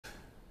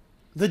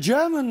The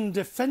German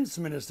defence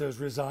minister has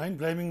resigned,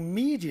 blaming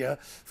media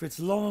for its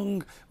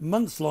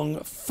months-long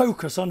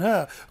focus on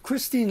her.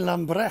 Christine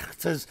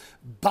Lambrecht has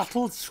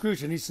battled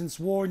scrutiny since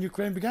war in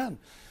Ukraine began.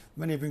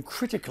 Many have been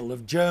critical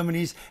of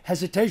Germany's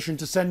hesitation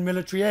to send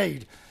military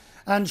aid.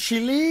 And she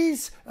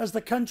leaves as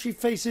the country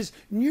faces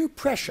new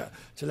pressure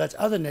to let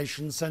other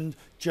nations send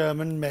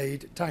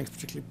German-made tanks,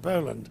 particularly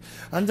Poland.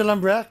 Under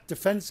Lambrecht,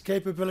 defence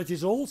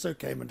capabilities also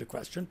came into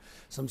question,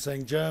 some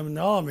saying German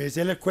army is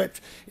ill-equipped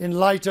in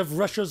light of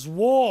Russia's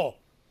war.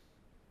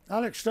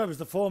 Alex Stubb is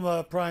the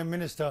former Prime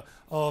Minister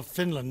of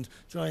Finland,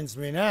 joins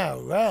me now.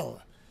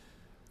 Well,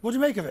 what do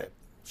you make of it?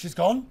 She's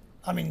gone.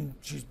 I mean,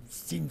 she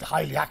seemed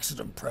highly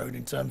accident-prone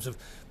in terms of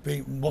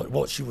being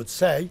what she would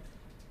say.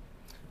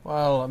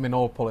 Well, I mean,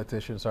 all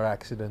politicians are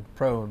accident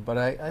prone, but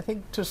I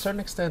think to a certain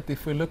extent,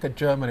 if we look at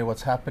Germany,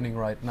 what's happening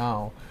right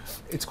now,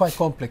 it's quite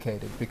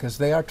complicated because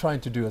they are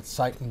trying to do a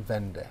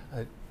Zeitenwende,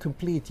 a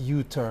complete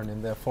U-turn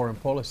in their foreign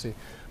policy,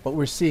 but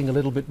we're seeing a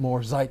little bit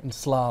more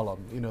Zeitenslalom.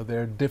 You know,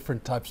 there are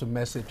different types of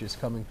messages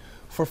coming.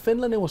 For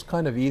Finland, it was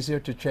kind of easier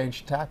to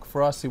change tack.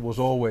 For us, it was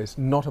always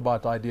not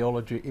about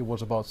ideology, it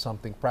was about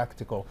something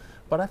practical.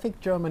 But I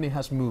think Germany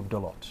has moved a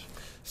lot.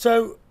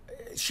 So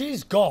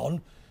she's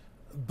gone,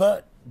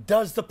 but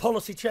does the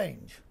policy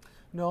change?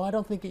 No, I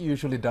don't think it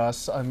usually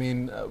does. I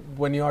mean,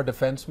 when you are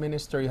defense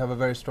minister, you have a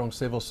very strong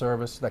civil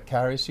service that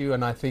carries you,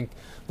 and I think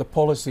the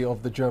policy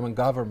of the German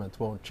government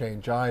won't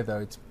change either.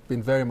 It's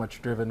been very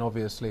much driven,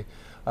 obviously,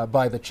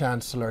 by the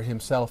Chancellor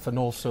himself and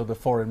also the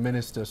foreign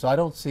minister. So I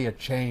don't see a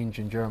change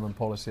in German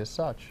policy as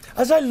such.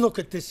 As I look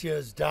at this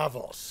year's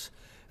Davos,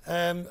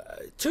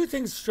 two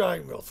things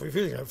strike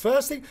me.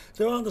 Firstly,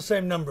 there aren't the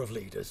same number of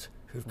leaders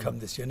who've come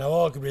this year. Now,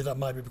 arguably, that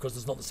might be because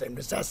there's not the same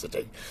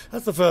necessity.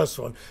 That's the first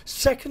one.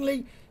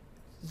 Secondly,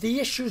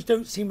 the issues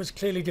don't seem as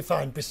clearly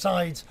defined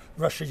besides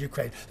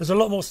Russia-Ukraine. There's a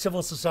lot more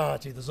civil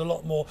society, there's a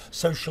lot more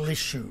social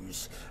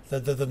issues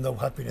than there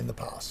have been in the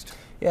past.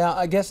 Yeah,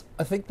 I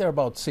think there are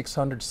about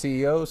 600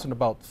 CEOs and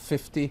about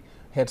 50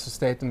 heads of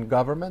state and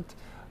government.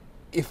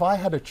 If I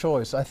had a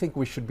choice, I think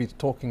we should be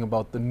talking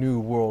about the new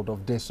world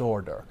of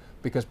disorder,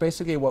 because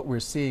basically what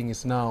we're seeing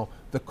is now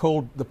the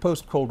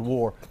post-Cold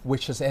War,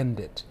 which has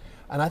ended.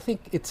 And I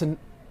think it's an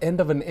end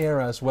of an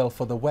era as well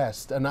for the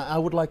West. And I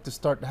would like to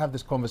start to have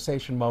this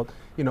conversation about,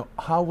 you know,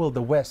 how will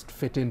the West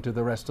fit into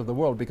the rest of the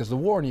world? Because the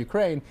war in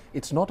Ukraine,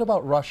 it's not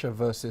about Russia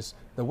versus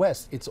the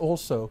West. It's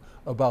also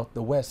about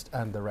the West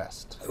and the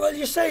rest. Well,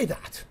 you say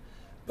that,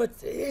 but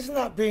isn't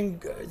that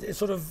being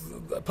sort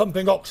of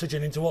pumping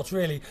oxygen into what's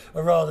really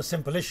a rather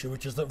simple issue,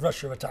 which is that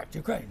Russia attacked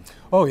Ukraine?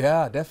 Oh,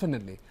 yeah,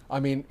 definitely.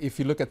 I mean, if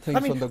you look at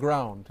things on the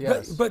ground,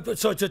 yes. But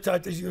so I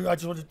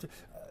just wanted to,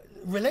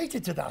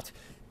 related to that,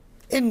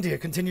 India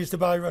continues to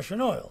buy Russian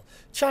oil.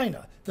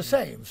 China, the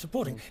same,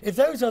 supporting. If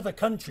those other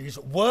countries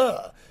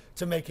were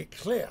to make it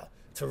clear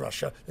to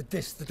Russia that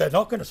they're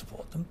not going to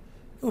support them,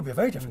 it would be a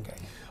very different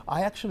game.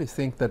 I actually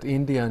think that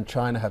India and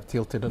China have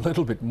tilted a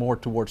little bit more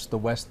towards the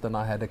West than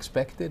I had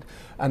expected.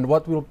 And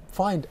what we'll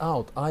find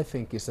out, I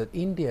think, is that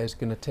India is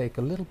going to take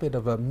a little bit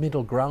of a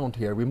middle ground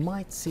here. We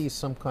might see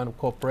some kind of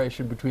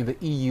cooperation between the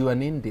EU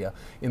and India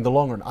in the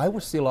long run. I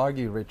would still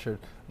argue, Richard,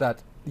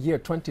 that year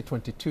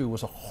 2022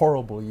 was a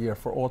horrible year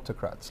for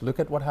autocrats. Look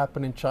at what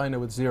happened in China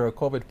with zero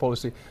COVID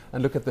policy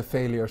and look at the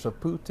failures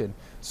of Putin.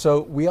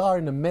 So we are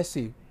in a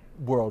messy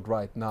world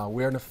right now.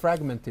 We're in a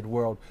fragmented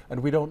world and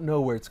we don't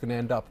know where it's going to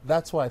end up.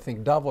 That's why I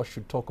think Davos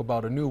should talk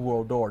about a new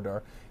world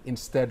order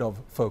instead of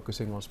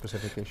focusing on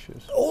specific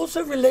issues.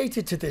 Also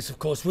related to this, of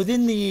course,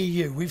 within the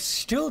EU, we've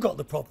still got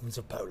the problems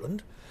of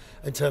Poland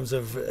in terms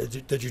of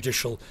the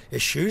judicial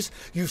issues.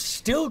 You've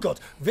still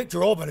got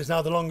Viktor Orban is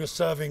now the longest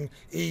serving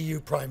EU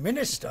Prime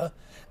Minister,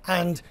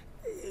 and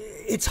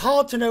it's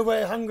hard to know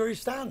where Hungary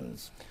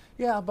stands.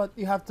 Yeah, but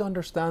you have to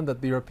understand that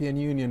the European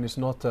Union is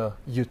not a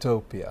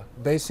utopia.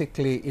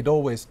 Basically, it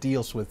always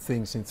deals with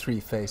things in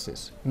three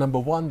phases. Number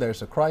one,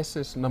 there's a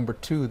crisis. Number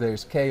two,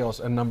 there's chaos.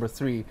 And number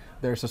three,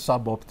 there's a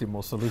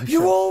suboptimal solution.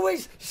 You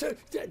always...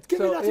 give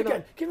me that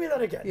again. Give me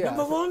that again. Yeah,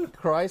 Number one...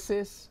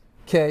 Crisis,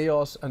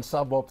 chaos and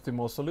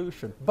suboptimal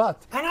solution.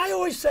 And I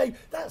always say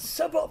that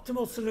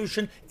suboptimal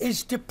solution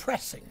is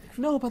depressing.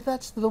 No, but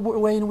that's the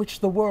way in which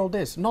the world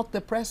is. Not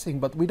depressing,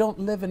 but we don't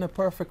live in a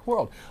perfect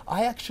world.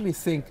 I actually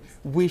think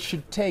we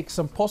should take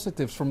some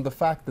positives from the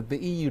fact that the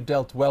EU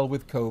dealt well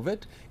with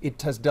COVID, it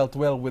has dealt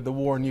well with the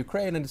war in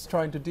Ukraine, and it's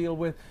trying to deal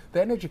with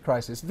the energy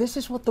crisis. This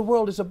is what the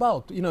world is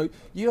about. You know,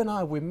 you and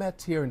I, we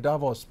met here in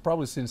Davos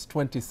probably since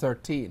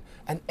 2013,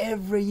 and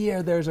every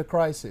year there's a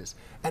crisis,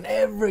 and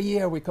every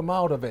year we come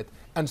out of it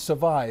and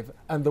survive,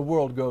 and the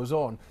world goes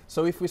on.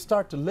 So if we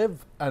start to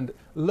live and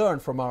learn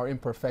from our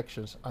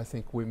imperfections, I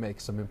think we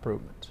make some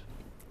improvement.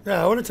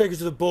 Now, I want to take you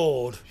to the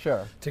board.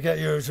 Sure. To get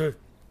you to,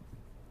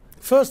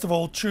 first of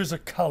all, choose a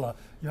colour.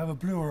 You have a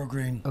blue or a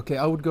green? Okay,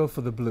 I would go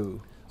for the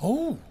blue.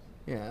 Oh.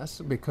 Yes,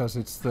 because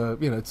it's the,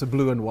 you know, it's a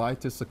blue and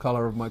white. It's the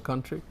colour of my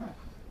country.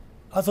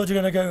 I thought you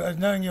were going to go,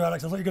 knowing you,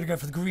 Alex, I thought you were going to go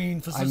for the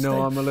green for I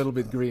know I'm a little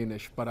bit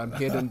greenish, but I'm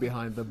hidden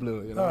behind the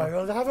blue, you know. All right,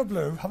 well, have a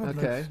blue,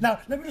 Okay. Now,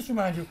 let me just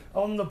remind you,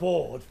 on the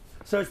board,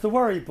 so it's the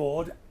worry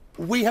board,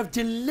 we have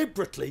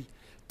deliberately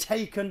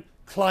taken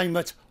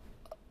climate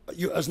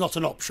as not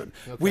an option.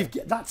 Okay.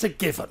 That's a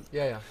given.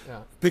 Yeah.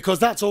 Because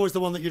that's always the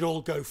one that you'd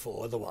all go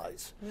for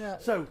otherwise. Yeah.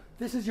 So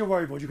this is your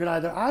worry board. You can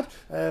either add,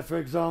 for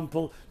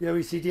example, the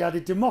OECD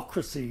added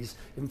democracies,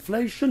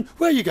 inflation.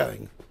 Where are you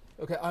going?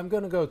 Okay, I'm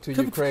going to go to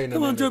Ukraine.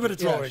 Come on, do a bit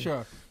of Yeah, drawing.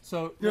 sure.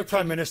 So You're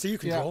Prime Minister, you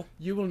can draw.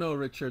 You will know,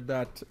 Richard,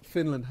 that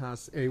Finland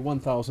has a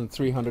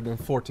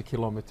 1,340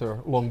 kilometer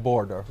long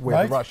border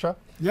with Russia.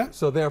 Yeah.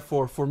 So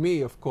therefore, for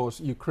me, of course,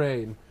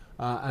 Ukraine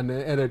and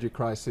the energy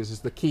crisis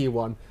is the key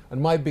one.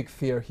 And my big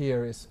fear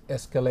here is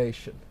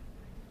escalation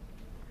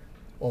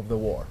of the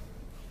war.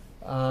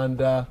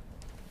 And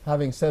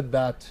having said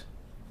that,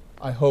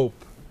 I hope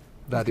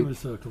that Give me a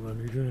circle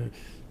then.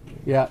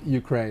 yeah,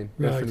 Ukraine,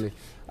 Right. definitely.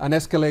 And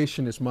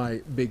escalation is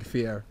my big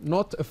fear.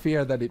 Not a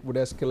fear that it would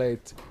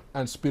escalate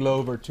and spill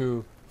over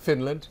to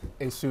Finland,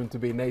 a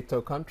soon-to-be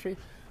NATO country,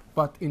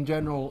 but in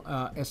general,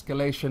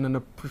 escalation and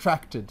a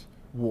protracted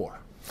war.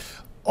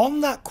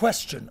 On that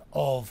question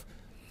of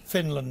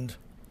Finland,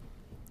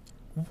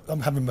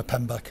 I'm having my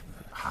pen back.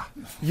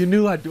 You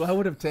knew I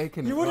would have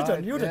taken it. You would have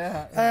done, you would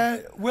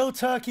have. Will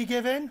Turkey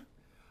give in?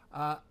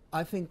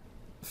 I think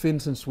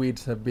Finns and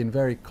Swedes have been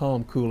very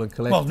calm, cool and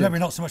collected. Well, maybe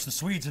not so much the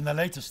Swedes in their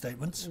later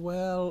statements.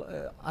 Well,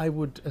 I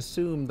would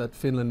assume that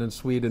Finland and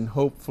Sweden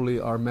hopefully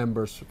are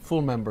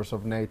full members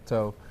of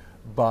NATO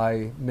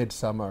by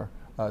midsummer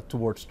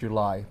towards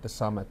July, the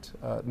summit,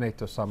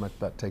 NATO summit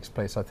that takes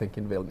place, I think,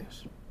 in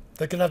Vilnius.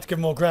 They're going to have to give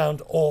more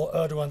ground, or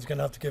Erdogan's going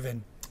to have to give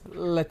in.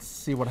 Let's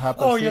see what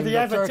happens. Oh, you're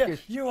the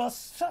Turkish. You are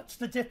such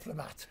the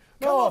diplomat.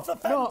 Come off the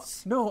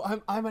fence.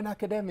 No, I'm an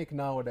academic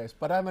nowadays,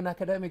 but I'm an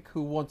academic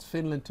who wants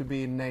Finland to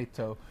be in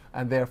NATO,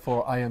 and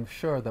therefore I am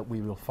sure that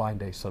we will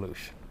find a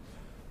solution.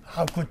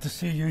 How good to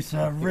see you,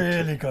 sir.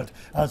 Really good,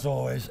 as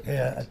always,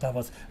 here at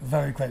Davos.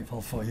 Very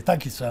grateful for you.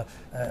 Thank you, sir,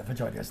 for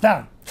joining us.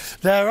 Now,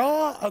 there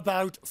are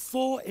about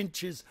 4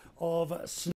 inches of snow.